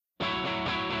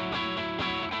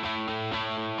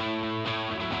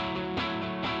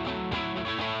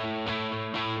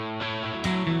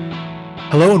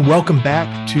Hello and welcome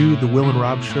back to the Will and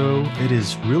Rob Show. It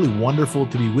is really wonderful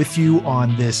to be with you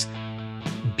on this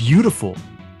beautiful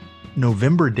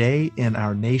November day in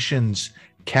our nation's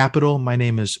capital. My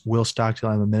name is Will Stockdale.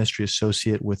 I'm a ministry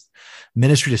associate with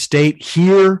Ministry to State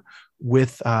here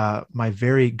with my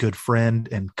very good friend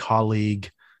and colleague,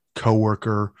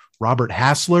 coworker, Robert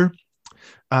Hassler.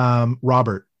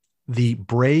 Robert, the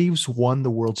Braves won the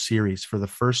World Series for the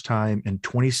first time in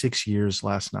 26 years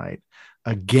last night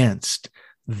against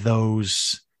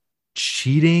those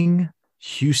cheating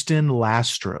Houston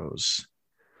Astros.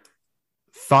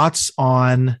 Thoughts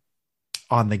on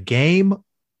the game,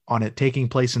 on it taking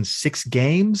place in 6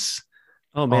 games?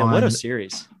 Oh man, what a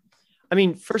series. I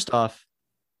mean, first off,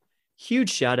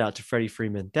 huge shout out to Freddie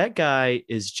Freeman. That guy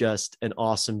is just an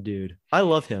awesome dude. I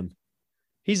love him.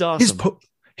 He's awesome.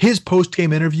 His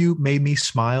post-game interview made me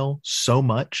smile so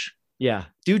much. Yeah,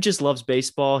 dude just loves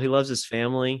baseball. He loves his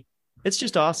family. It's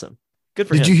just awesome. Good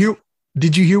for him.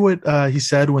 Did you hear what he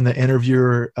said when the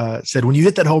interviewer said, when you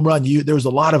hit that home run, there was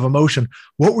a lot of emotion.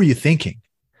 What were you thinking?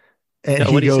 And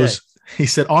he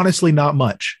said, honestly, not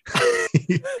much.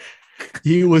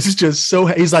 He was just so,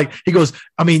 he goes,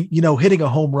 I mean, hitting a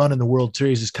home run in the World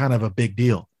Series is kind of a big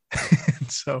deal.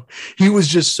 So he was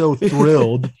just so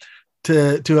thrilled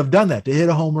to have done that, to hit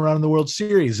a home run in the World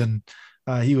Series. And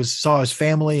he saw his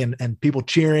family and people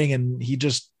cheering, and he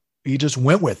just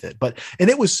went with it. And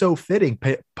it was so fitting,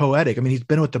 poetic. I mean, he's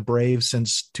been with the Braves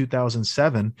since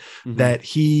 2007 that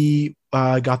he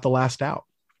got the last out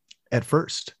at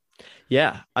first.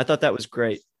 Yeah, I thought that was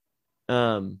great.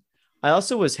 I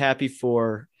also was happy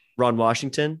for Ron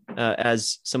Washington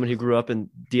as someone who grew up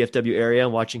in DFW area,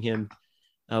 watching him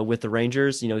with the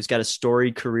Rangers. He's got a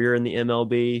storied career in the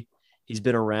MLB. He's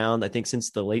been around, I think, since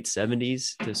the late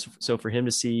 70s. So for him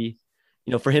to see,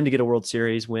 for him to get a World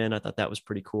Series win, I thought that was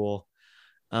pretty cool.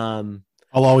 I'll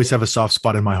always have a soft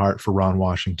spot in my heart for Ron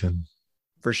Washington.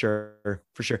 For sure.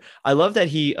 I love that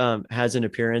he has an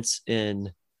appearance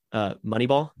in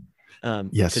Moneyball.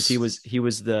 Yes, because he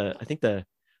was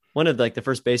one of the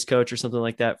first base coach or something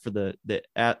like that for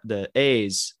the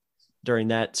A's during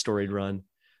that storied run.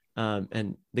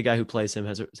 And the guy who plays him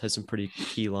has some pretty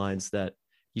key lines that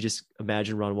you just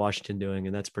imagine Ron Washington doing,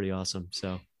 and that's pretty awesome.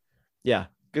 So yeah,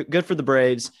 good for the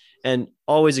Braves, and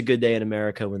always a good day in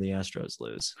America when the Astros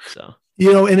lose. So,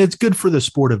 and it's good for the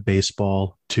sport of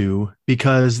baseball too,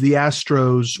 because the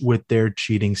Astros, with their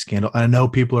cheating scandal, I know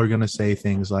people are going to say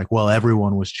things like, well,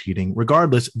 everyone was cheating.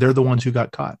 Regardless, they're the ones who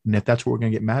got caught. And if that's what we're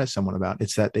going to get mad at someone about,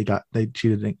 it's that they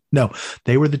cheated. No,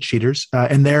 they were the cheaters.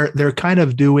 And they're kind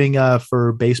of doing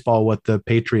for baseball what the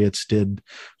Patriots did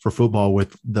for football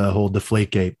with the whole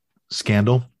Deflategate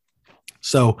scandal.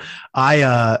 So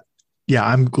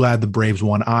I'm glad the Braves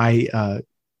won. I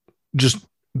just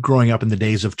growing up in the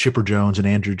days of Chipper Jones and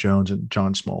Andrew Jones and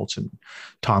John Smoltz and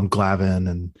Tom Glavine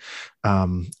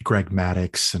and Greg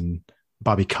Maddux and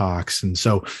Bobby Cox. And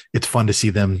so it's fun to see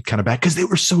them kind of back because they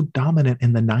were so dominant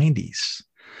in the 90s.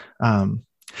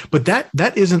 But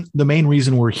that isn't the main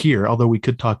reason we're here, although we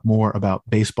could talk more about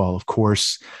baseball, of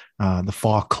course, the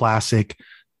Fall Classic.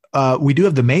 We do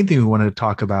have the main thing we wanted to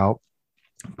talk about,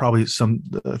 probably some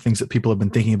things that people have been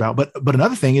thinking about. But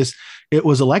another thing is it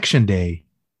was election day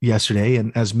yesterday.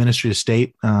 And as Ministry of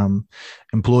State,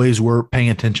 employees were paying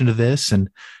attention to this, and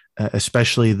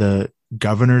especially the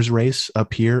governor's race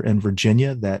up here in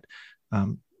Virginia that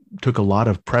took a lot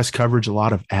of press coverage, a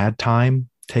lot of ad time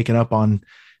taken up on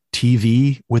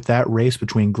TV with that race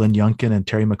between Glenn Youngkin and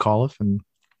Terry McAuliffe. And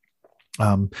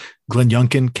Glenn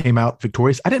Youngkin came out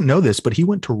victorious. I didn't know this, but he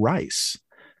went to Rice.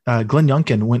 Glenn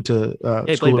Youngkin went to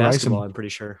school at Rice. I'm pretty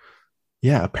sure.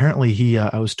 Yeah, apparently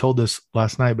I was told this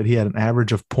last night, but he had an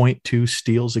average of 0.2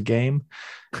 steals a game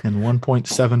and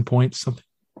 1.7 points, something.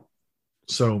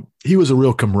 So he was a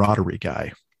real camaraderie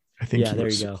guy. I think. Yeah, there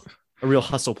you go. A real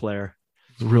hustle player.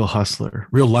 A real hustler,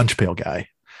 real lunch pail guy,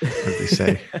 as they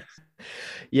say.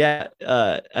 Yeah.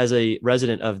 As a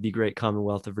resident of the great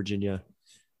Commonwealth of Virginia,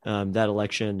 that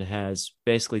election has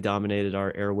basically dominated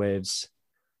our airwaves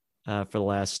for the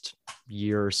last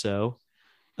year or so.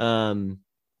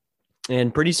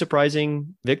 And pretty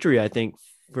surprising victory, I think,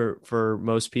 for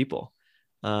most people.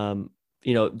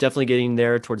 Definitely getting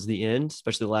there towards the end,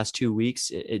 especially the last 2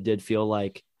 weeks. It did feel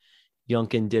like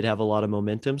Youngkin did have a lot of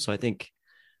momentum. So I think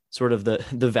sort of the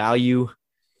value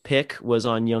pick was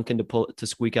on Youngkin to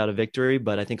squeak out a victory,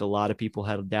 but I think a lot of people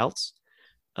had doubts.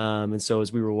 And so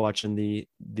as we were watching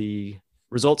the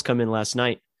results come in last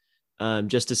night,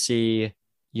 just to see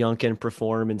Youngkin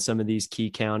perform in some of these key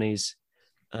counties,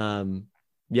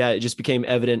 Yeah, it just became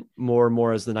evident more and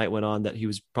more as the night went on that he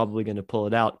was probably going to pull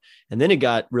it out. And then it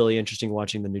got really interesting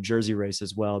watching the New Jersey race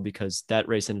as well, because that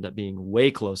race ended up being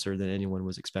way closer than anyone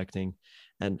was expecting.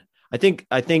 And I think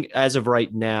as of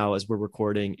right now, as we're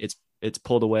recording, it's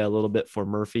pulled away a little bit for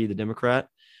Murphy, the Democrat.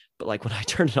 But like when I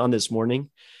turned it on this morning,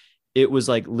 it was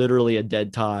like literally a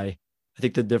dead tie. I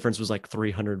think the difference was like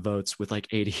 300 votes with like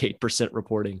 88%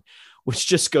 reporting, which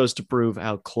just goes to prove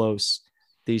how close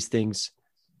these things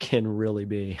can really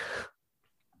be.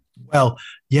 Well,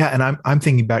 yeah, and I'm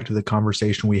thinking back to the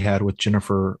conversation we had with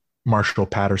Jennifer Marshall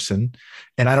Patterson,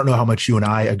 and I don't know how much you and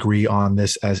I agree on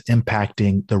this as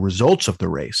impacting the results of the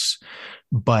race,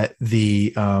 but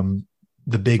the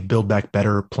big Build Back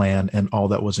Better plan and all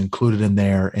that was included in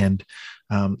there, and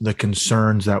the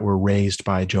concerns that were raised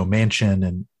by Joe Manchin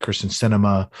and Kristen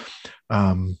Sinema,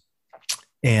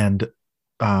 and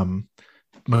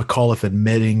McAuliffe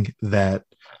admitting that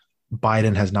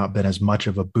Biden has not been as much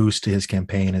of a boost to his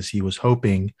campaign as he was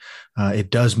hoping.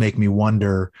 It does make me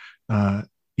wonder,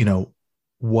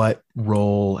 what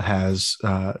role has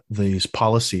these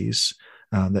policies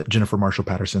that Jennifer Marshall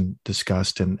Patterson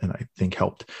discussed and I think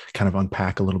helped kind of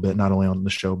unpack a little bit, not only on the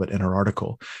show, but in her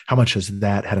article, how much has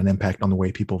that had an impact on the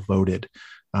way people voted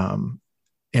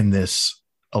in this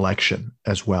election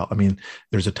as well? I mean,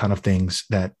 there's a ton of things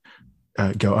that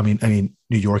go. I mean,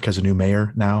 New York has a new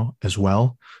mayor now as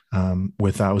well. I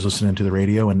was listening to the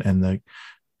radio, and the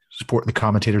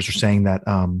commentators are saying that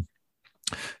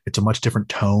it's a much different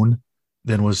tone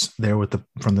than was there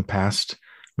from the past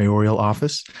mayoral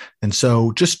office. And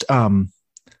so, just I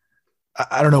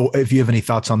don't know if you have any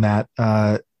thoughts on that.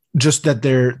 Just that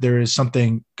there is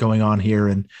something going on here,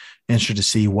 and interested to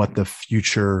see what the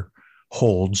future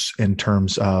holds in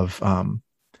terms of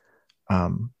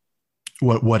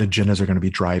what agendas are going to be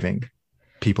driving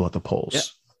people at the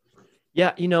polls.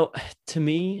 Yeah. To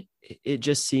me, it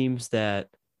just seems that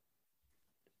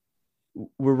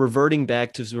we're reverting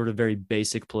back to sort of very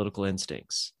basic political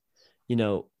instincts.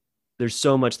 There's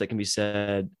so much that can be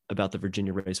said about the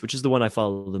Virginia race, which is the one I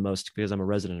follow the most because I'm a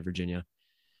resident of Virginia.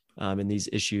 And these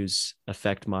issues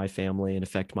affect my family and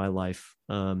affect my life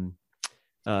in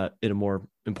a more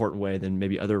important way than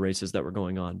maybe other races that were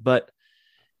going on. But,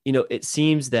 it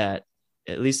seems that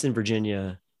at least in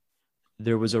Virginia,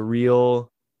 there was a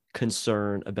real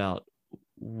concern about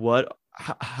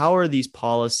how are these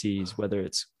policies, whether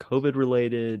it's COVID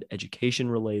related, education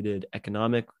related,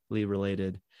 economically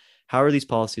related, how are these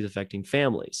policies affecting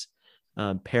families,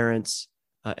 parents,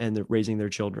 and raising their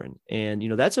children? And,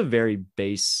 that's a very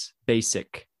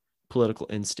basic political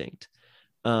instinct.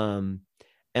 And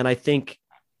I think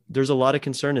there's a lot of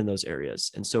concern in those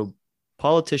areas. And so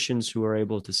politicians who are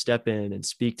able to step in and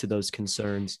speak to those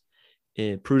concerns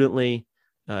prudently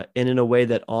and in a way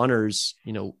that honors,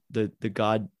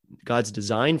 God's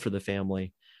design for the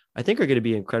family, I think are going to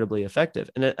be incredibly effective.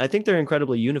 And I think they're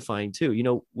incredibly unifying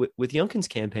too. With Youngkin's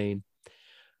campaign,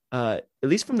 at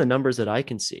least from the numbers that I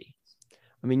can see,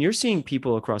 I mean, you're seeing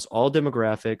people across all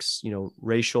demographics,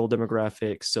 racial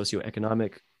demographics,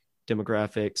 socioeconomic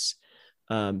demographics,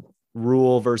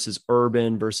 rural versus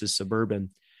urban versus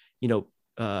suburban,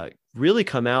 really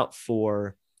come out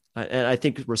for, and I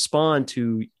think respond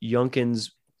to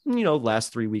Youngkin's,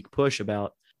 last 3-week push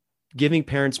about giving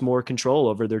parents more control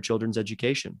over their children's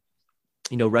education,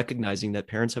 recognizing that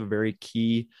parents have a very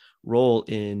key role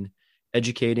in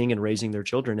educating and raising their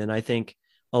children. And I think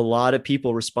a lot of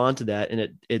people respond to that,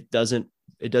 and it doesn't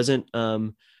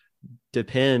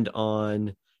depend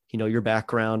on, your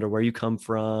background or where you come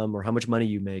from or how much money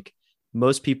you make.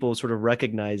 Most people sort of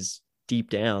recognize deep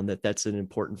down that that's an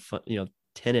important,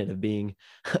 tenet of being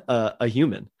a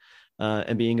human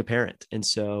and being a parent. And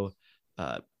so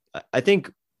I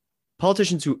think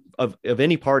politicians who of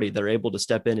any party that are able to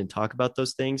step in and talk about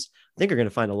those things, I think are going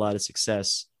to find a lot of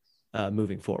success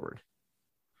moving forward.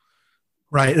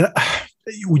 Right.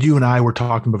 You and I were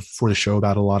talking before the show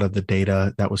about a lot of the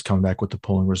data that was coming back with the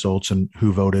polling results and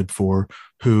who voted for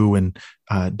who, and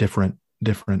different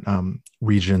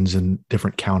regions and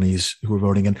different counties who were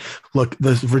voting. And look,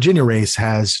 the Virginia race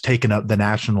has taken up the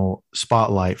national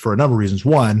spotlight for a number of reasons.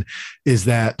 One is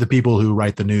that the people who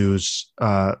write the news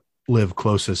live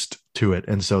closest to it,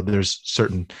 and so there's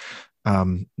certain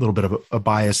little bit of a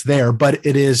bias there, but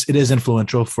it is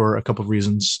influential for a couple of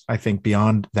reasons, I think,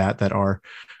 beyond that are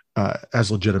as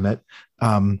legitimate.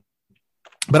 But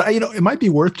it might be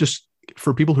worth, just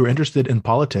for people who are interested in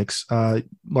politics, a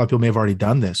lot of people may have already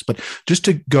done this, but just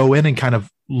to go in and kind of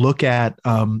look at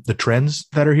the trends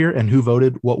that are here and who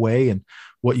voted what way and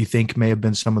what you think may have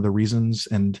been some of the reasons,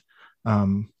 and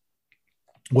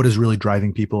what is really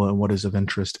driving people and what is of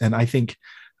interest. And I think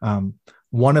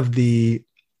one of the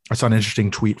I saw an interesting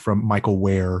tweet from Michael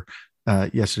Ware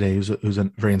yesterday, who's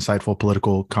a very insightful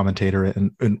political commentator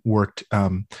and worked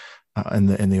in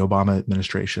the Obama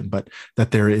administration, but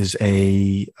that there is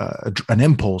an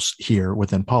impulse here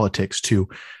within politics to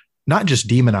not just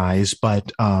demonize,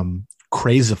 but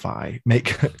crazify,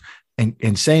 make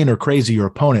insane or crazy your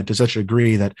opponent to such a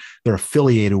degree that they're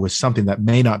affiliated with something that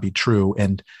may not be true,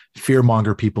 and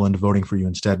fearmonger people into voting for you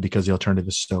instead because the alternative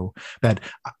is so bad.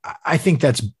 I think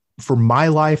that's, for my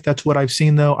life, that's what I've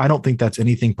seen, though. I don't think that's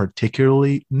anything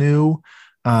particularly new.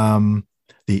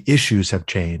 The issues have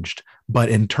changed, but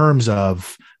in terms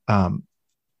of,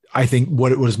 I think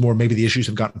what it was more, maybe the issues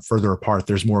have gotten further apart.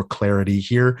 There's more clarity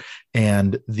here,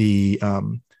 and the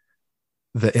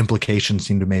implications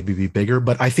seem to maybe be bigger.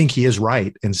 But I think he is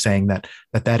right in saying that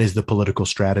is the political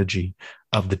strategy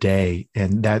of the day,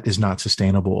 and that is not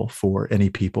sustainable for any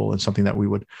people, and something that we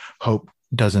would hope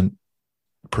doesn't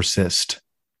persist.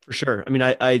 For sure. I mean,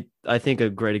 I think a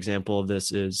great example of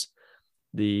this is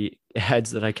the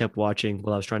ads that I kept watching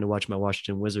while I was trying to watch my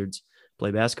Washington Wizards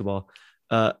play basketball,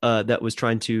 that was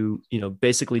trying to,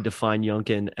 basically define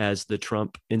Youngkin as the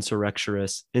Trump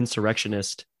insurrectionist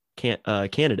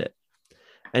candidate.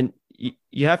 And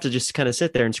you have to just kind of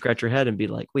sit there and scratch your head and be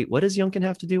like, wait, what does Youngkin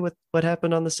have to do with what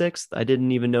happened on the 6th? I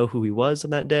didn't even know who he was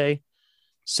on that day.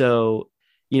 So,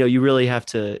 you really have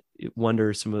to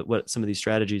wonder what some of these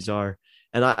strategies are.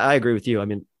 And I agree with you. I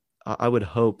mean, I would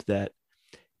hope that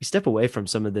we step away from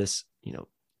some of this.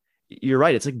 You're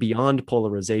right. It's like beyond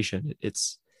polarization.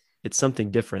 It's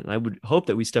something different. And I would hope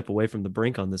that we step away from the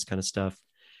brink on this kind of stuff,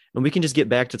 and we can just get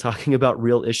back to talking about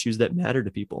real issues that matter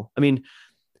to people. I mean,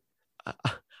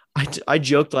 I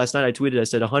joked last night. I tweeted, I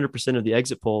said 100% of the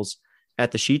exit polls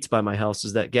at the Sheets by my house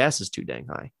is that gas is too dang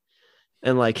high.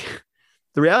 And like,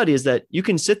 the reality is that you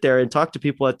can sit there and talk to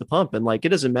people at the pump, and like, it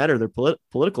doesn't matter their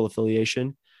political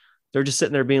affiliation. They're just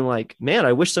sitting there being like, man,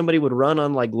 I wish somebody would run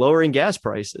on like lowering gas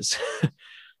prices.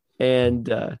 And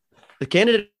the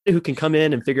candidate who can come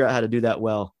in and figure out how to do that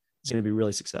well is going to be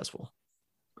really successful.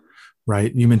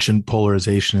 Right. You mentioned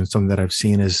polarization, and something that I've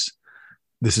seen is,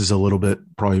 this is a little bit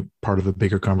probably part of a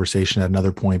bigger conversation at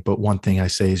another point. But one thing I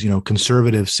say is,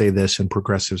 conservatives say this and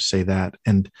progressives say that.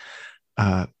 And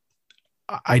I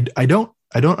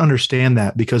don't understand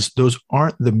that, because those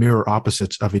aren't the mirror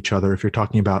opposites of each other. If you're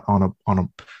talking about on a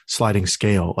sliding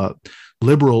scale,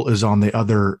 liberal is on the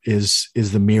other, is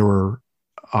the mirror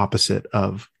opposite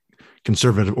of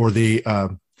conservative, or the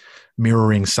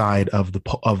mirroring side of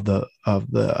the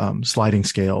sliding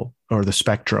scale or the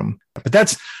spectrum. But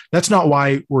that's not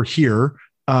why we're here.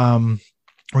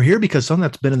 We're here because something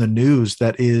that's been in the news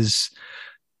that is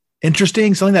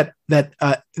interesting, something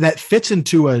that fits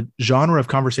into a genre of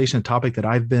conversation, a topic that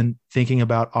I've been thinking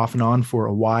about off and on for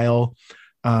a while,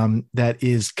 that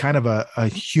is kind of a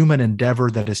human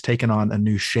endeavor that has taken on a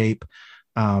new shape.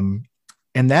 And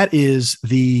that is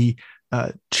the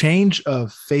change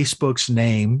of Facebook's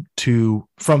name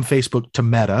from Facebook to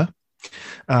Meta,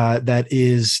 that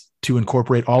is to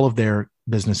incorporate all of their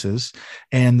businesses.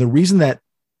 And the reason that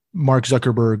Mark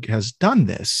Zuckerberg has done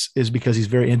this is because he's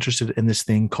very interested in this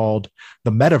thing called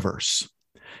the Metaverse.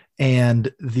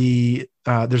 And there's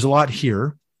a lot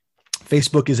here.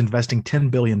 Facebook is investing $10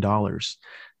 billion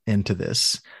into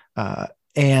this.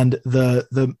 And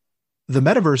the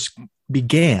Metaverse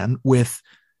began with,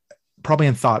 probably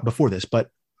in thought before this, but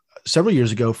several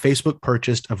years ago, Facebook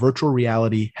purchased a virtual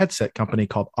reality headset company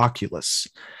called Oculus.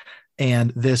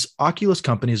 And this Oculus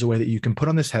company is a way that you can put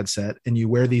on this headset and you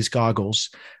wear these goggles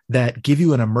that give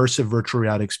you an immersive virtual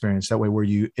reality experience. That way, where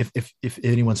if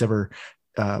anyone's ever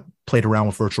played around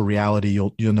with virtual reality,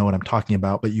 you'll know what I'm talking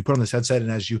about. But you put on this headset,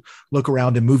 and as you look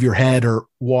around and move your head or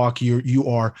walk, you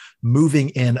are moving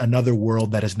in another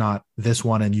world that is not this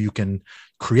one, and you can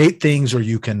create things, or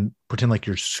you can pretend like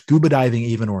you're scuba diving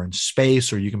even, or in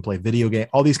space, or you can play video game,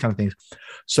 all these kind of things.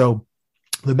 So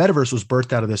the Metaverse was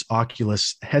birthed out of this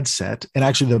Oculus headset. And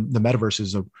actually the Metaverse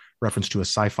is a reference to a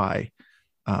sci-fi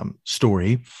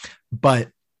story, but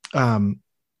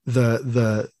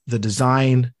the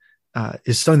design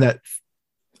is something that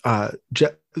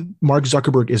Mark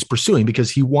Zuckerberg is pursuing,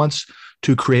 because he wants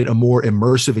to create a more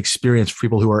immersive experience for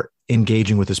people who are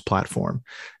engaging with his platform.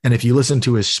 And if you listen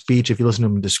to his speech, if you listen to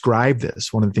him describe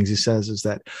this, one of the things he says is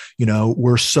that,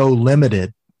 we're so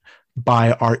limited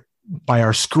by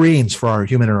our screens for our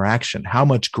human interaction. How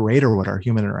much greater would our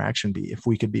human interaction be if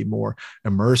we could be more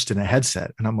immersed in a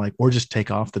headset? And I'm like, or just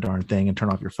take off the darn thing and turn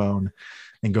off your phone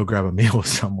and go grab a meal with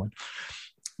someone.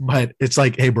 But it's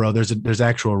like, hey, bro, there's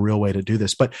actual real way to do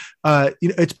this. But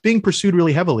it's being pursued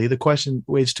really heavily. The question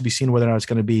waits to be seen whether or not it's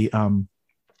going to be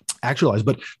actualize.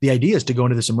 But the idea is to go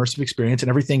into this immersive experience, and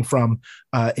everything from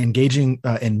engaging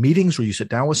in meetings where you sit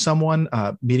down with someone,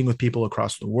 meeting with people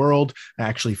across the world,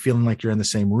 actually feeling like you're in the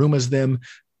same room as them,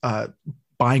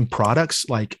 buying products.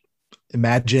 Like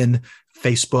imagine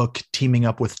Facebook teaming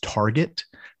up with Target,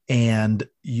 and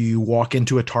you walk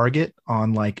into a Target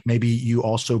on, like, maybe you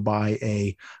also buy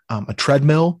a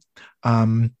treadmill.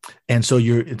 And so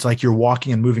it's like you're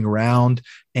walking and moving around,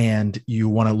 and you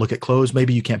want to look at clothes.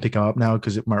 Maybe you can't pick them up now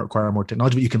because it might require more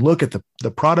technology, but you can look at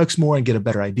the products more and get a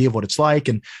better idea of what it's like.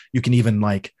 And you can even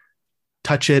like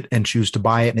touch it and choose to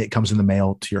buy it, and it comes in the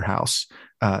mail to your house.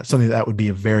 Something that would be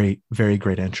a very, very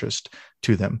great interest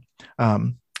to them.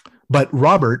 But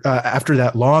Robert, after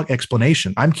that long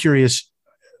explanation, I'm curious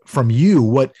from you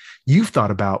what you've thought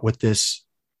about with this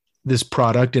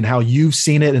product and how you've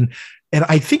seen it. And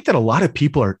I think that a lot of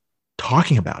people are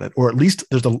talking about it, or at least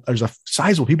there's a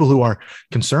sizable people who are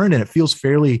concerned, and it feels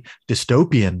fairly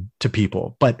dystopian to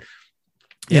people. But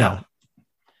you know,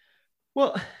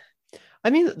 well, I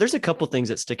mean, there's a couple things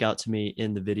that stick out to me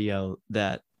in the video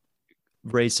that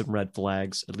raise some red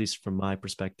flags, at least from my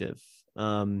perspective.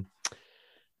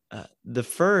 The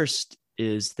first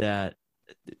is that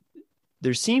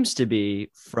there seems to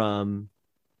be, from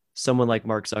someone like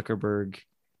Mark Zuckerberg,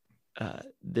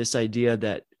 this idea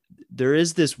that there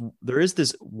is this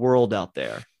world out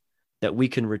there that we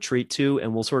can retreat to,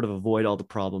 and we'll sort of avoid all the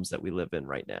problems that we live in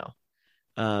right now.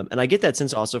 And I get that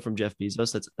sense also from Jeff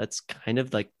Bezos. That's kind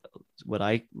of like what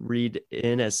I read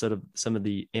in as sort of some of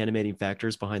the animating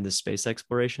factors behind the space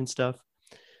exploration stuff.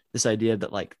 This idea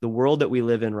that, like, the world that we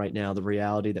live in right now, the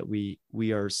reality that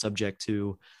we are subject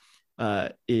to,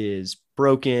 is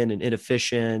broken and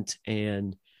inefficient.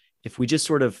 And if we just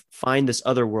sort of find this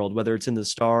other world, whether it's in the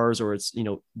stars or it's,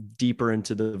 deeper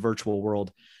into the virtual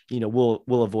world,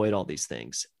 we'll avoid all these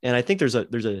things. And I think there's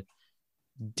a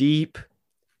deep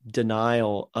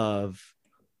denial of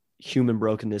human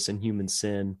brokenness and human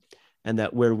sin, and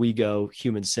that where we go,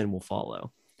 human sin will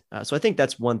follow. So I think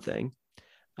that's one thing.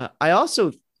 I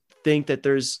also think that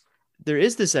there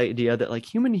is this idea that, like,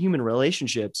 human to human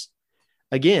relationships,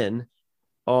 again,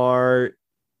 are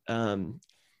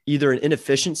either an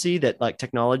inefficiency that, like,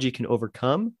 technology can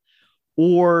overcome,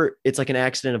 or it's like an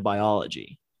accident of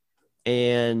biology.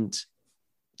 And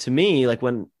to me, like,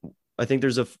 when I think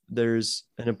there's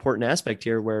an important aspect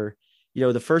here where,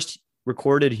 the first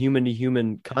recorded human to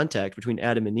human contact between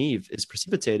Adam and Eve is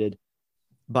precipitated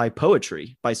by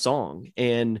poetry, by song.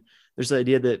 And there's the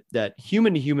idea that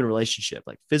human to human relationship,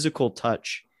 like physical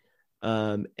touch,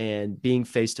 and being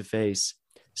face to face,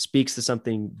 speaks to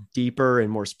something deeper and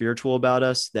more spiritual about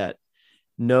us that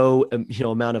no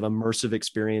amount of immersive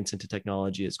experience into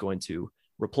technology is going to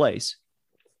replace.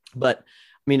 But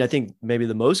I mean, I think maybe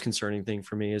the most concerning thing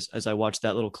for me is, as I watched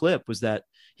that little clip, was that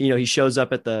he shows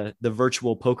up at the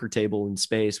virtual poker table in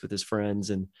space with his friends,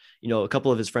 and a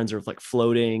couple of his friends are like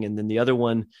floating, and then the other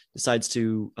one decides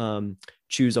to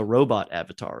choose a robot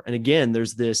avatar. And again,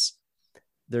 there's this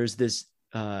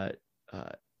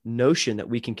notion that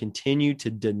we can continue to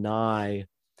deny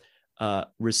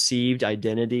received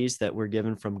identities that were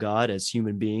given from God as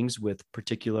human beings with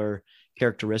particular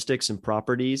characteristics and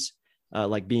properties,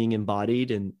 like being embodied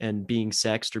and being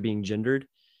sexed or being gendered.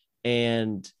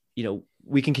 And,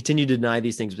 we can continue to deny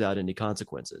these things without any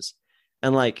consequences.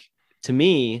 And, like, to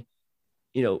me,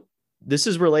 this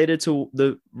is related to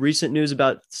the recent news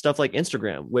about stuff like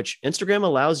Instagram, which Instagram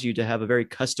allows you to have a very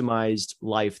customized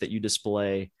life that you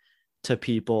display to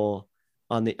people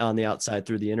on the outside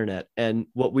through the internet. And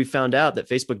what we found out that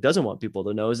Facebook doesn't want people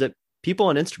to know is that people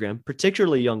on Instagram,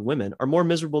 particularly young women, are more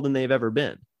miserable than they've ever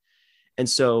been. And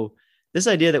so this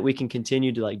idea that we can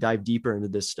continue to, like, dive deeper into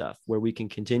this stuff, where we can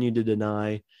continue to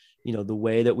deny, the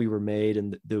way that we were made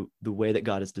and the way that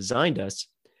God has designed us,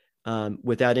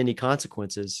 without any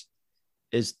consequences,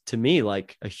 is, to me,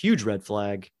 like a huge red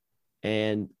flag,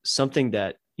 and something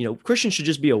that, Christians should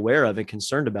just be aware of and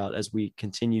concerned about as we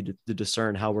continue to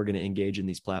discern how we're going to engage in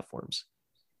these platforms.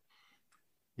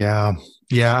 Yeah.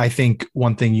 I think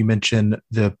one thing you mentioned,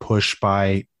 the push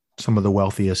by some of the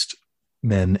wealthiest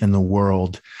men in the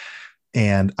world.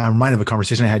 And I'm reminded of a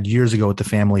conversation I had years ago with the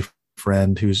family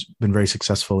friend who's been very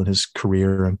successful in his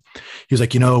career. And he was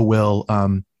like, Will,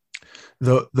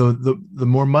 the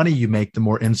more money you make, the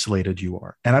more insulated you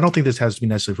are. And I don't think this has to be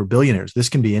necessarily for billionaires. This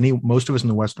can be most of us in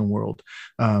the Western world.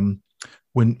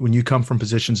 When you come from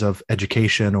positions of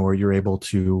education, or you're able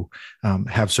to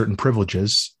have certain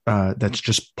privileges, that's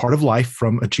just part of life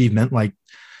from achievement. Like,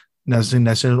 nothing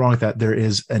necessarily wrong with that. There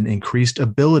is an increased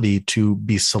ability to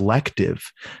be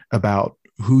selective about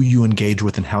who you engage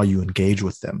with and how you engage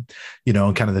with them.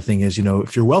 And kind of the thing is,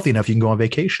 if you're wealthy enough, you can go on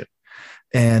vacation.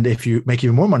 And if you make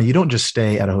even more money, you don't just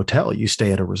stay at a hotel, you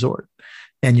stay at a resort.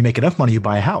 And you make enough money, you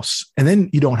buy a house. And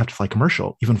then you don't have to fly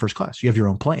commercial, even first class. You have your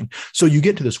own plane. So you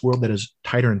get to this world that is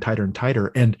tighter and tighter and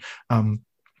tighter. And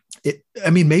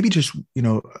maybe just,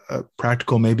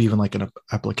 practical, maybe even like an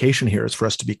application here is for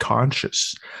us to be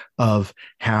conscious of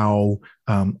how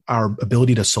our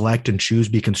ability to select and choose,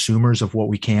 be consumers of what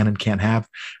we can and can't have,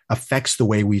 affects the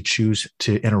way we choose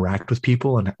to interact with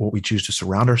people and what we choose to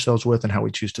surround ourselves with and how we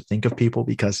choose to think of people,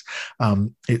 because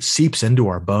it seeps into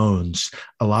our bones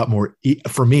a lot more,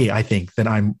 for me, I think, than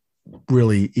I'm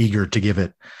really eager to give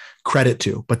it credit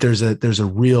to. But there's a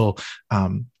real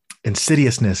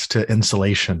insidiousness to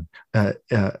insulation,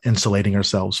 insulating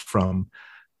ourselves from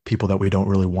people that we don't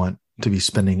really want to be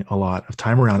spending a lot of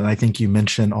time around. And I think you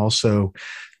mentioned also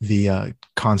the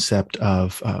concept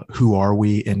of who are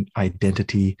we in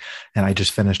identity. And I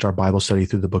just finished our Bible study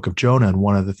through the book of Jonah. And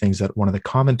one of the things that one of the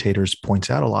commentators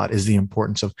points out a lot is the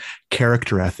importance of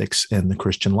character ethics in the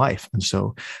Christian life. And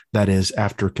so that is,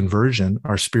 after conversion,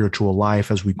 our spiritual life,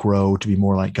 as we grow to be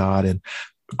more like God and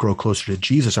grow closer to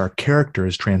Jesus, our character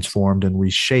is transformed and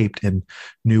reshaped in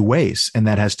new ways. And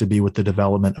that has to be with the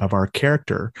development of our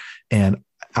character, and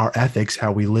our ethics,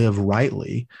 how we live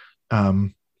rightly,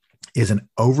 is an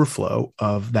overflow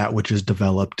of that which is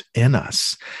developed in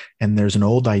us. And there's an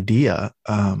old idea,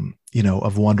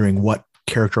 of wondering what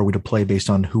character are we to play based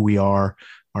on who we are,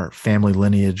 our family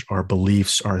lineage, our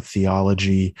beliefs, our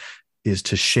theology is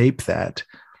to shape that.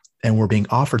 And we're being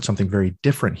offered something very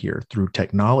different here through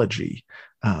technology,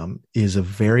 is a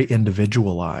very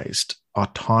individualized,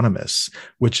 autonomous,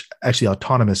 which actually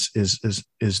autonomous is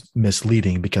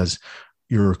misleading, because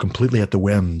you're completely at the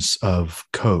whims of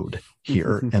code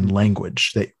here and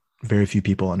language that very few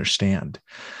people understand,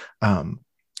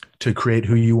 to create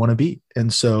who you want to be.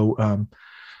 And so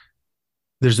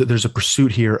there's a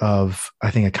pursuit here of, I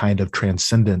think, a kind of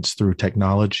transcendence through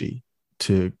technology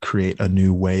to create a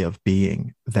new way of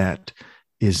being that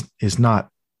is not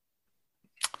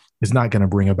going to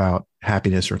bring about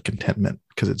happiness or contentment,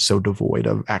 because it's so devoid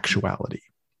of actuality.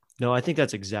 No, I think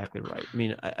that's exactly right. I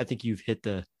mean, I think you've hit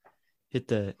the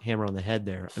hammer on the head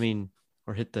there. I mean,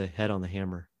 or hit the head on the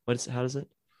hammer. How does it?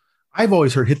 I've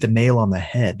always heard hit the nail on the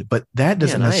head, but that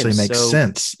doesn't necessarily make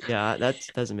sense. Yeah, that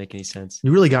doesn't make any sense.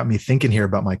 You really got me thinking here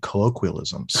about my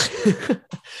colloquialisms.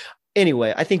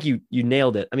 Anyway, I think you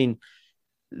nailed it. I mean,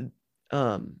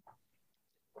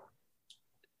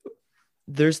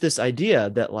 there's this idea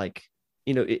that, like,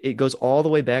 it goes all the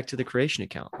way back to the creation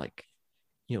account. Like,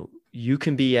 you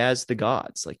can be as the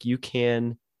gods, like you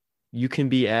can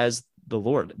be as the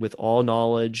Lord, with all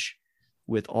knowledge,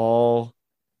 with all,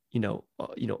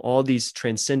 all these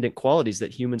transcendent qualities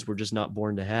that humans were just not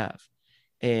born to have.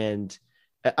 And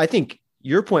I think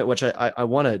your point, which I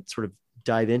want to sort of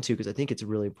dive into, because I think it's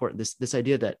really important, this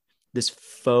idea that this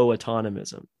faux autonomy,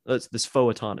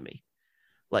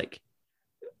 like,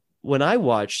 when I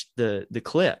watched the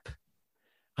clip,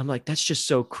 I'm like, that's just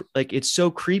so it's so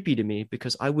creepy to me,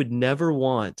 because I would never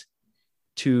want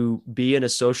to be in a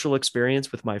social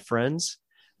experience with my friends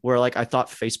where, like, I thought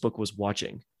Facebook was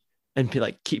watching and be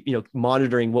like, keep,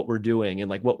 monitoring what we're doing and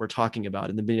like what we're talking about,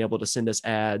 and then being able to send us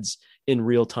ads in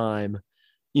real time,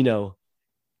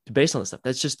 based on this stuff.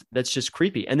 That's just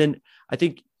creepy. And then I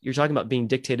think you're talking about being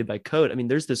dictated by code. I mean,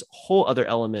 there's this whole other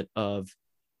element of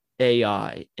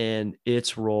AI and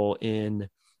its role in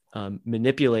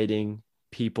manipulating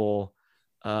people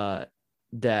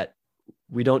that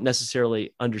we don't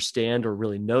necessarily understand or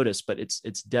really notice, but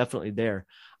it's definitely there.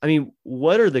 I mean,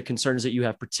 what are the concerns that you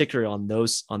have, particularly on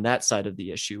that side of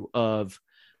the issue of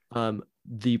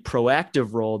the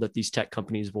proactive role that these tech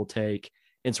companies will take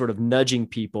in sort of nudging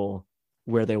people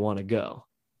where they want to go?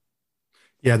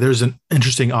 Yeah, there's an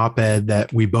interesting op-ed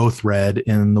that we both read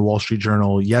in the Wall Street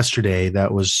Journal yesterday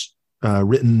that was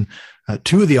written,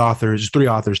 three authors,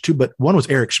 but one was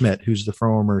Eric Schmidt, who's the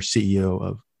former CEO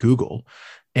of Google.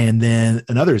 And then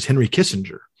another is Henry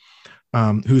Kissinger,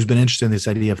 who's been interested in this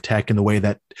idea of tech and the way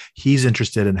that he's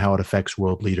interested in how it affects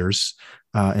world leaders.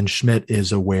 And Schmidt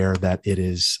is aware that it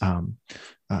is,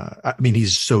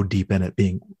 he's so deep in it,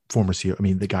 being former CEO. I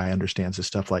mean, the guy understands this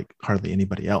stuff like hardly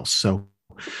anybody else. So,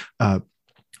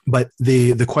 but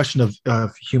the question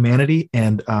of humanity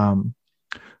and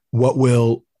what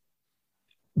will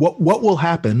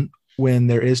happen when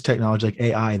there is technology like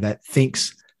AI that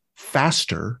thinks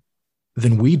faster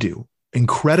than we do,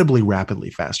 incredibly rapidly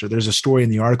faster. There's a story in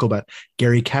the article about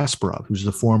Gary Kasparov, who's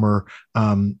the former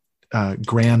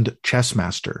grand chess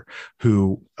master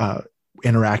who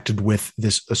interacted with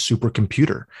a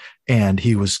supercomputer, and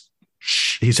he was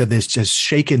he said this has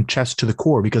shaken chess to the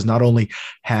core, because not only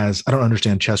has, I don't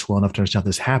understand chess well enough to understand how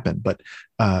this happened, but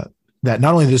that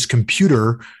not only this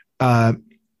computer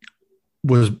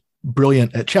was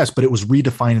brilliant at chess, but it was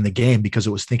redefining the game because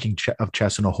it was thinking of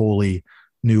chess in a wholly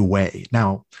new way.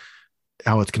 Now,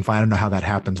 how it's confined, I don't know how that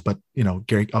happens, but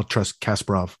Gary, I'll trust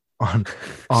Kasparov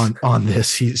on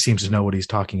this. He seems to know what he's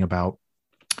talking about.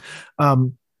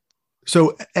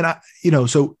 So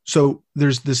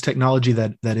there's this technology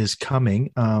that is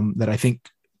coming, that I think,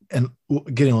 and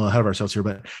getting a little ahead of ourselves here,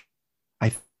 but I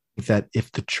think that if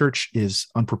the church is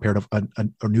unprepared of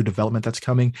a new development that's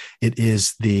coming, it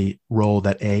is the role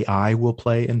that AI will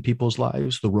play in people's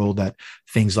lives, the role that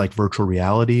things like virtual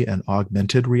reality and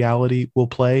augmented reality will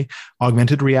play.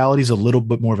 Augmented reality is a little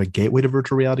bit more of a gateway to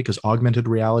virtual reality, because augmented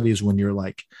reality is when you're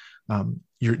like,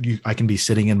 I can be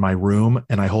sitting in my room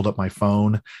and I hold up my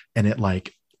phone and it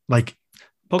like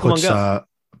Pokemon Go.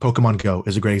 Pokemon Go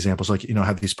is a great example. So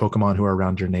have these Pokemon who are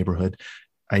around your neighborhood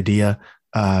idea.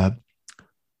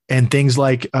 And things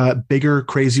like bigger,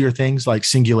 crazier things like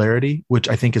singularity, which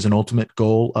I think is an ultimate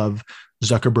goal of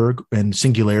Zuckerberg. And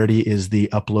singularity is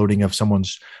the uploading of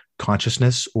someone's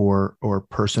consciousness or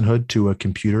personhood to a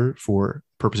computer for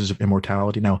purposes of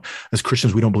immortality. Now, as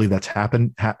Christians, we don't believe that's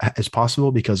is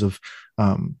possible because of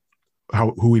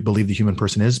who we believe the human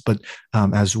person is. But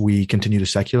as we continue to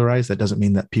secularize, that doesn't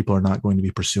mean that people are not going to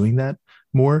be pursuing that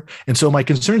more. And so my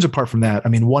concerns, apart from that, I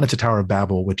mean, one, it's a Tower of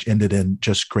Babel, which ended in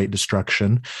just great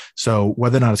destruction. So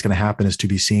whether or not it's going to happen is to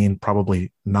be seen.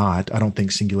 Probably not. I don't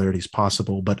think singularity is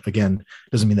possible, but again,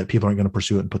 doesn't mean that people aren't going to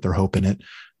pursue it and put their hope in it.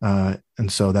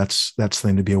 And so that's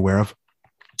something to be aware of.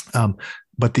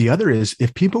 But the other is,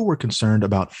 if people were concerned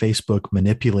about Facebook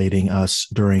manipulating us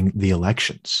during the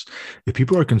elections, if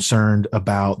people are concerned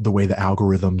about the way the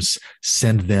algorithms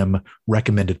send them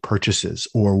recommended purchases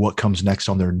or what comes next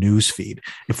on their news feed,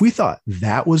 if we thought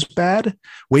that was bad,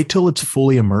 wait till it's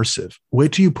fully immersive.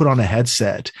 Wait till you put on a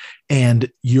headset and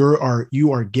you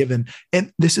are given,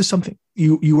 and this is something,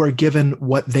 you are given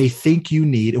what they think you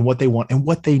need and what they want and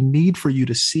what they need for you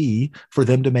to see for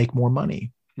them to make more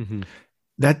money. Mm-hmm.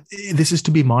 That this is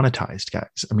to be monetized,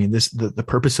 guys. I mean, the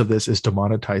purpose of this is to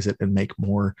monetize it and make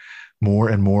more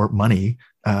and more money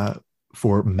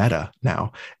for Meta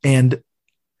now. And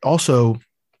also,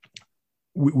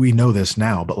 we know this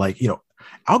now, but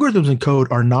algorithms and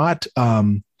code are not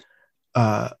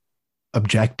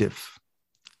objective.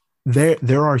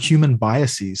 There are human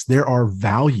biases. There are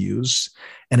values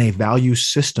and a value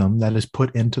system that is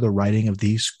put into the writing of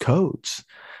these codes,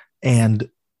 and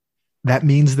that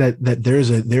means that there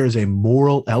is a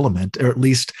moral element, or at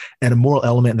least a moral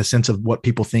element in the sense of what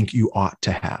people think you ought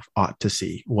to have, ought to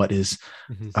see, what is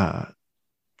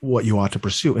what you ought to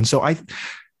pursue. And so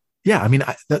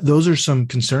those are some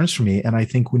concerns for me. And I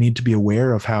think we need to be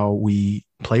aware of how we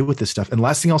play with this stuff. And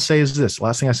last thing I'll say is this,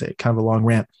 kind of a long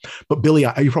rant, but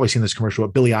you've probably seen this commercial,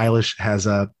 but Billie Eilish has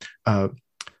a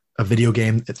video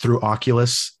game through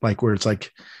Oculus, where it's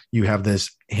you have this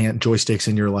hand joysticks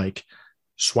and you're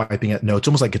swiping at notes,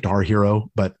 almost like Guitar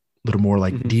Hero, but a little more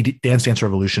like Dance Dance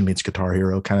Revolution meets Guitar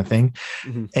Hero kind of thing.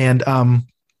 Mm-hmm. And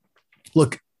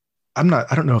look, I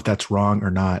don't know if that's wrong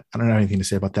or not. I don't have anything to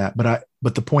say about that.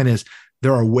 But the point is,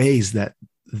 there are ways that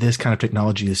this kind of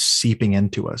technology is seeping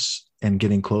into us and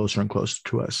getting closer and closer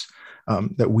to us,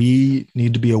 that we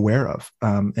need to be aware of.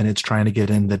 And it's trying to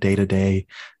get in the day-to-day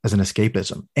as an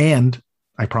escapism. And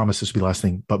I promise this will be the last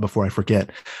thing, but before I forget,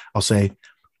 I'll say,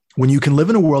 when you can live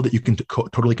in a world that you can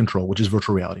totally control, which is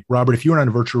virtual reality. Robert, if you're in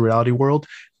a virtual reality world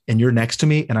and you're next to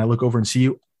me and I look over and see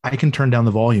you, I can turn down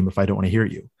the volume if I don't want to hear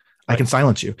you. Right. I can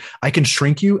silence you. I can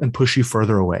shrink you and push you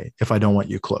further away if I don't want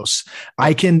you close.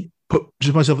 I can put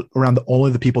just myself around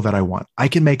only the people that I want. I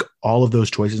can make all of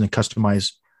those choices and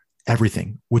customize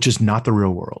everything, which is not the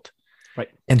real world. Right.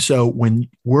 And so when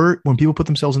people put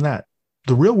themselves in that,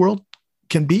 the real world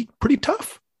can be pretty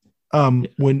tough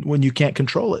when you can't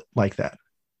control it like that.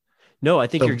 No, I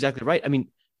think you're exactly right. I mean,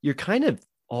 you're kind of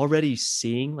already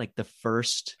seeing the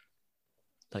first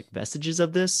vestiges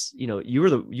of this. You were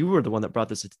the one that brought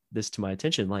this to my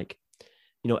attention.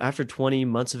 After 20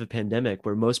 months of a pandemic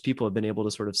where most people have been able to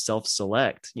sort of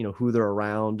self-select, who they're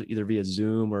around either via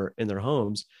Zoom or in their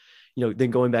homes,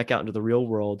 then going back out into the real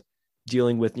world,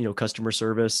 dealing with, customer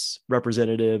service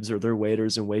representatives or their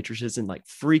waiters and waitresses and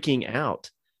freaking out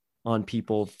on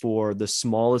people for the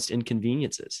smallest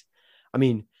inconveniences. I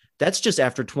mean, that's just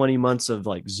after 20 months of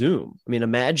Zoom. I mean,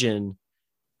 imagine,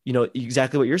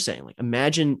 exactly what you're saying.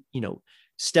 Imagine,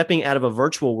 stepping out of a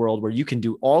virtual world where you can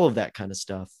do all of that kind of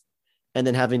stuff and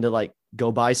then having to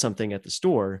go buy something at the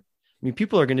store. I mean,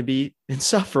 people are going to be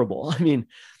insufferable. I mean,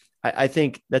 I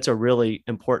think that's a really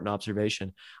important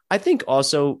observation. I think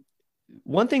also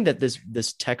one thing that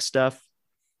this tech stuff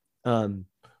um,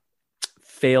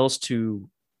 fails to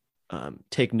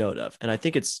take note of, and I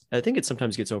think it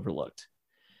sometimes gets overlooked,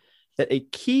 that a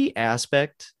key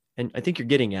aspect, and I think you're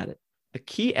getting at it, a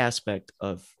key aspect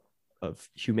of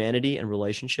humanity and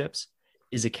relationships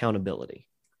is accountability.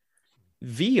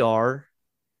 VR,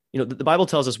 the Bible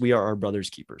tells us we are our brother's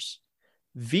keepers.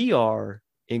 VR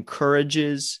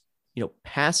encourages,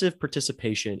 passive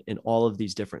participation in all of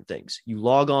these different things. You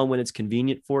log on when it's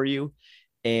convenient for you,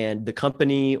 and the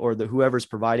company or whoever's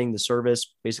providing the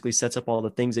service basically sets up all the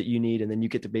things that you need, and then you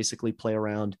get to basically play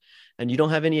around, and you don't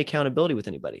have any accountability with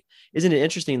anybody. Isn't it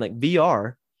interesting? Like,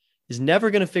 VR is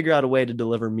never going to figure out a way to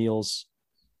deliver meals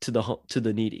to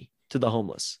the needy, to the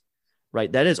homeless,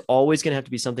 right? That is always going to have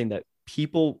to be something that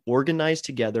people organize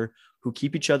together, who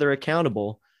keep each other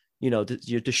accountable,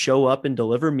 to show up and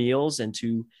deliver meals and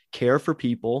to care for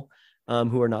people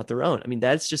who are not their own. I mean,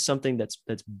 that's just something that's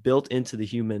built into the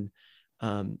human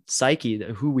psyche,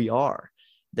 that who we are,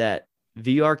 that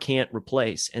VR can't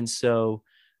replace. And so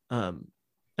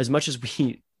as much as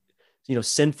we,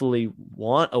 sinfully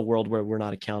want a world where we're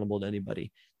not accountable to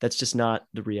anybody, that's just not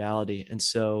the reality. And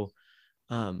so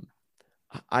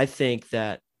I think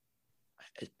that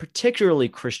particularly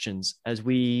Christians, as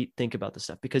we think about this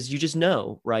stuff, because you just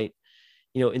know, right?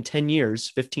 In 10 years,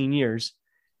 15 years,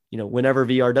 whenever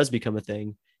VR does become a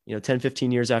thing, 10,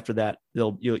 15 years after that,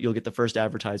 you'll get the first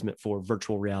advertisement for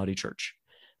virtual reality church.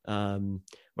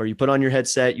 Or you put on your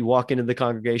headset, you walk into the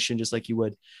congregation just like you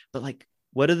would. But like,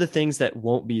 what are the things that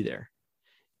won't be there?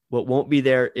 What won't be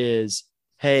there is,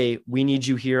 hey, we need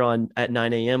you here at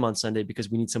 9 a.m. on Sunday because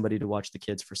we need somebody to watch the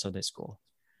kids for Sunday school.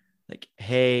 Like,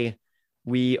 hey,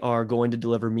 we are going to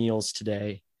deliver meals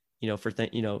today, for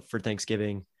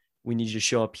Thanksgiving. We need you to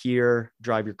show up here,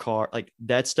 drive your car, like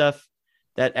that stuff.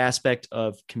 That aspect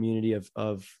of community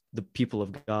of the people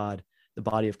of God, the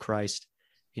body of Christ,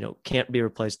 can't be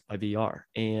replaced by VR.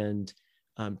 And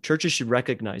churches should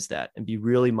recognize that and be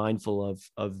really mindful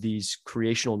of these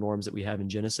creational norms that we have in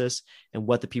Genesis and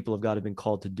what the people of God have been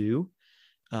called to do.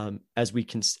 As we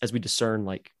discern,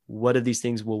 like, what of these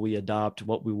things will we adopt?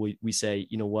 What we say,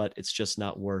 what, it's just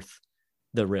not worth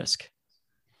the risk.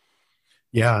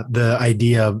 Yeah, the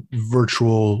idea of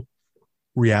virtual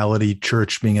reality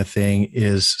church being a thing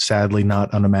is sadly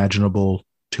not unimaginable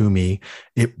to me.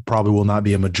 It probably will not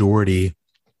be a majority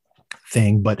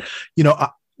thing, but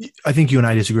I think you and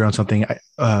I disagree on something.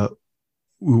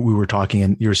 We were talking,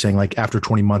 and you were saying, like, after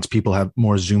 20 months, people have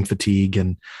more Zoom fatigue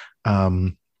and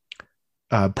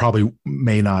probably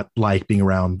may not like being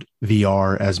around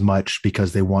VR as much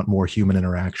because they want more human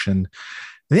interaction.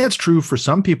 I think that's true for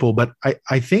some people, but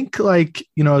I think, like,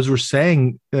 as we're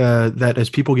saying, that as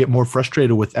people get more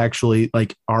frustrated with actually,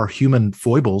 like, our human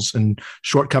foibles and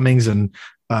shortcomings and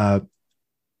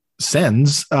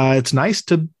sins, it's nice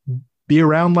to be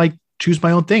around, like, choose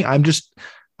my own thing.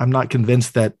 I'm not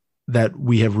convinced that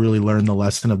we have really learned the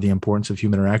lesson of the importance of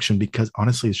human interaction, because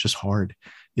honestly, it's just hard.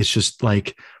 It's just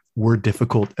like, we're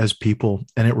difficult as people,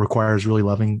 and it requires really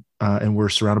loving, and we're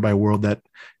surrounded by a world that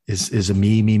is a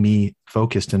me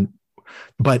focused.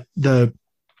 But the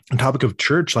topic of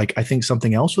church, like, I think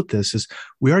something else with this is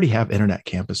we already have internet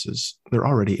campuses. They're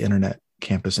already internet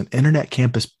campus and internet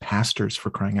campus pastors, for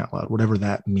crying out loud, whatever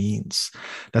that means.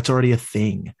 That's already a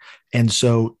thing. And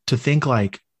so to think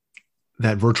like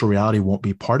that virtual reality won't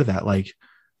be part of that, like,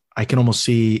 I can almost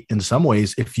see in some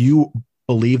ways, if you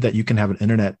believe that you can have an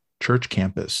internet church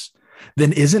campus,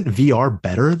 then isn't VR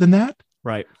better than that?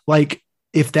 Right. Like,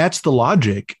 if that's the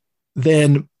logic,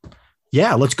 then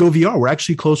yeah, let's go VR. We're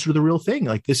actually closer to the real thing.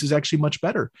 Like, this is actually much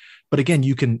better. But again,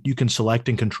 you can select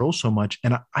and control so much.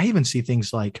 And I even see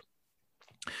things like,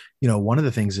 one of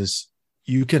the things is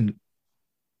you can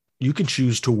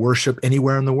choose to worship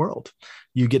anywhere in the world.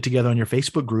 You get together on your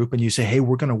Facebook group and you say, hey,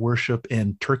 we're going to worship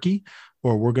in Turkey,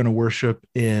 or we're going to worship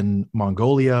in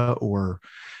Mongolia or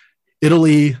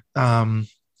Italy.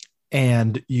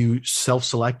 And you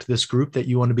self-select this group that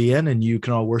you want to be in, and you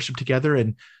can all worship together.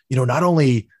 And, not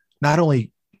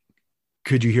only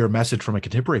could you hear a message from a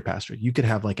contemporary pastor, you could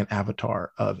have like an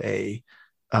avatar of an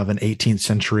 18th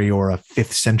century or a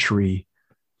 5th century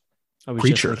I was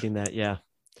preacher, just thinking that, yeah.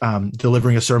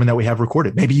 Delivering a sermon that we have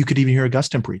recorded. Maybe you could even hear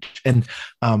Augustine preach. And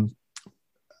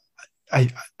I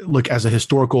look, as a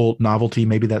historical novelty,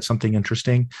 maybe that's something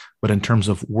interesting. But in terms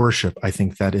of worship, I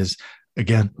think that is,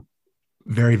 again,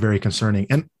 very, very concerning.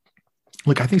 And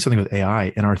look, I think something with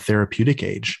AI in our therapeutic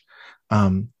age,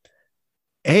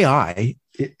 AI,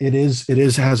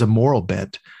 it has a moral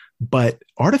bent, but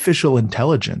artificial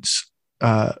intelligence,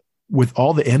 with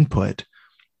all the input,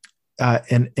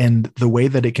 and the way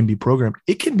that it can be programmed,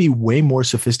 it can be way more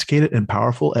sophisticated and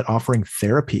powerful at offering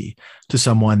therapy to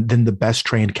someone than the best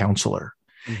trained counselor.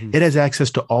 Mm-hmm. It has access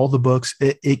to all the books.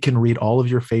 It can read all of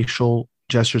your facial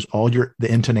gestures, the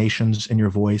intonations in your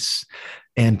voice,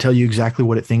 and tell you exactly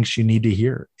what it thinks you need to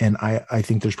hear. And I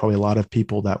think there's probably a lot of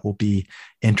people that will be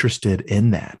interested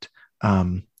in that.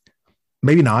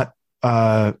 Maybe not,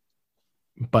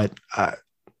 but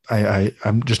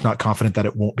I'm just not confident that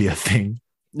it won't be a thing.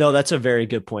 No, that's a very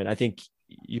good point. I think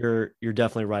you're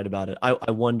definitely right about it.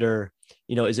 I wonder,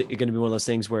 is it going to be one of those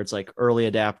things where it's like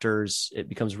early adapters, it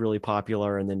becomes really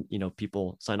popular, and then,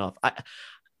 people sign off.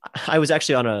 I was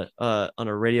actually on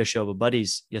a radio show of a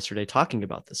buddies yesterday talking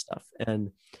about this stuff.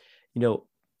 And, the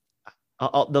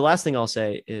last thing I'll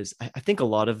say is I think a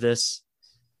lot of this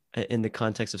in the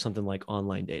context of something like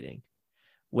online dating,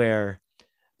 where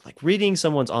like reading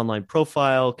someone's online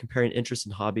profile, comparing interests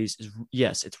and hobbies is,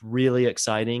 yes, it's really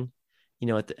exciting,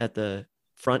 at the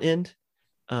front end.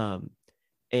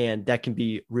 And that can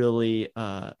be really,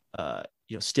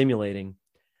 stimulating.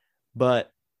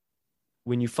 But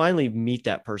when you finally meet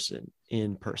that person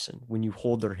in person, when you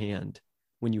hold their hand,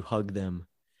 when you hug them,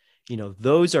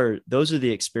 those are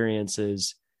the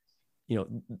experiences,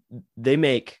 they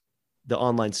make the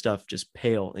online stuff just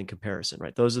pale in comparison,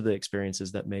 right? Those are the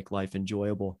experiences that make life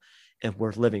enjoyable and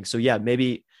worth living. So yeah,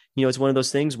 maybe, it's one of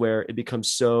those things where it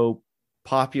becomes so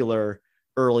popular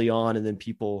early on, and then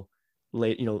people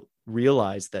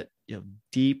realize that,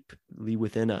 deeply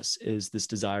within us is this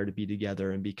desire to be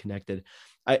together and be connected.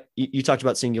 You talked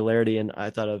about singularity, and I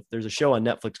thought there's a show on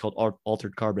Netflix called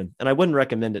Altered Carbon, and I wouldn't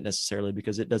recommend it necessarily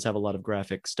because it does have a lot of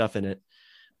graphic stuff in it.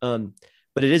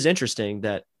 But it is interesting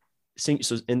that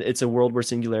and it's a world where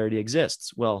singularity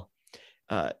exists. Well,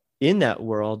 in that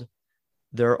world,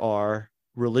 there are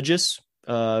religious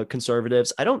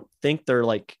conservatives. I don't think they're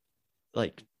like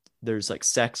there's like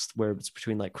sects where it's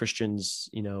between like Christians,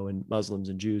 and Muslims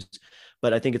and Jews,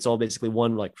 but I think it's all basically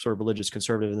one like sort of religious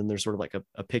conservative. And then there's sort of like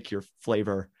a pick your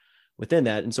flavor within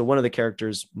that. And so one of the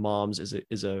characters' moms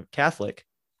is a Catholic.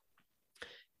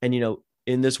 And,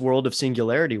 in this world of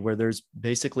singularity where there's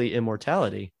basically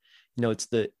immortality, it's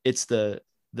the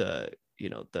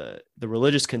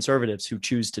religious conservatives who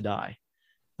choose to die.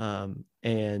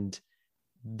 And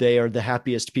they are the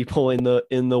happiest people in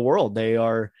the world. They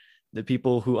are the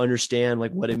people who understand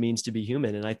like what it means to be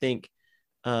human. And I think,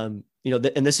 and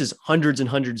this is hundreds and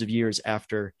hundreds of years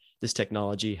after this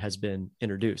technology has been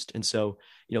introduced. And so,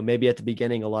 maybe at the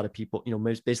beginning, a lot of people,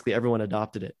 basically everyone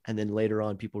adopted it. And then later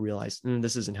on, people realized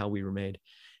this isn't how we were made.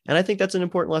 And I think that's an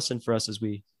important lesson for us as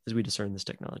we discern this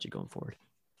technology going forward.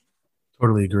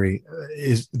 Totally agree.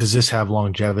 Does this have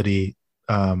longevity?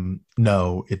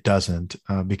 No, it doesn't,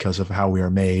 because of how we are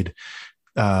made.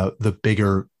 The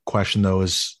bigger question, though,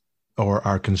 or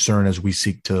our concern as we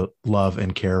seek to love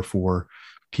and care for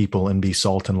people and be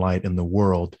salt and light in the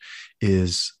world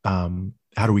is,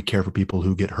 how do we care for people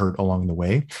who get hurt along the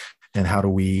way? And how do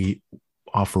we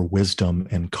offer wisdom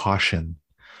and caution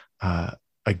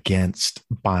against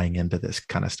buying into this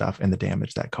kind of stuff and the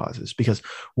damage that causes? Because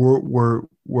we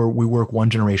work one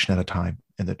generation at a time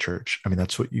in the church. I mean,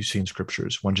 that's what you see in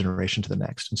scriptures, one generation to the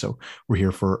next. And so we're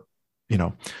here for,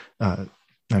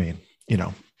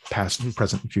 past,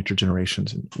 present, and future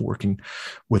generations, and working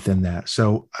within that.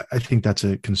 So I think that's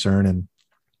a concern, and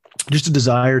just a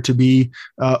desire to be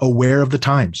aware of the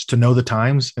times, to know the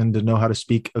times, and to know how to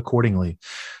speak accordingly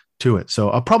to it. So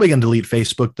I'm probably going to delete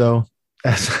Facebook, though,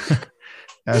 as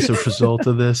a result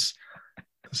of this.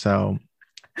 So,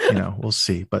 we'll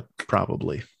see, but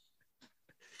probably.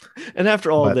 And after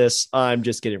all this, I'm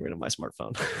just getting rid of my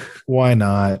smartphone. Why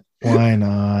not?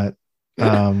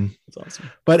 That's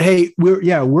awesome. But hey,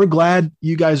 we're glad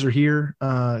you guys are here.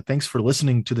 Thanks for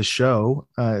listening to the show.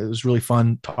 It was really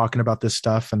fun talking about this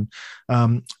stuff. And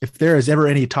if there is ever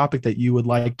any topic that you would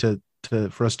like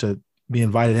for us to be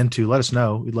invited into, let us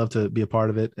know. We'd love to be a part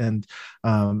of it. And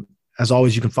as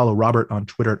always, you can follow Robert on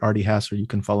Twitter at @RDHass, or you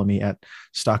can follow me at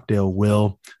Stockdale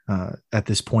Will. At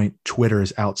this point, Twitter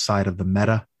is outside of the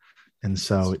meta, and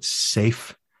so it's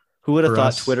safe. Who would have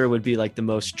thought Twitter would be like the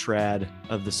most trad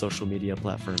of the social media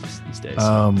platforms these days?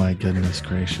 Oh my goodness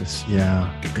gracious. Yeah.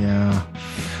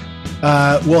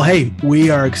 Well, hey,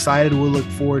 we are excited. We'll look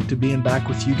forward to being back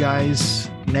with you guys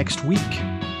next week.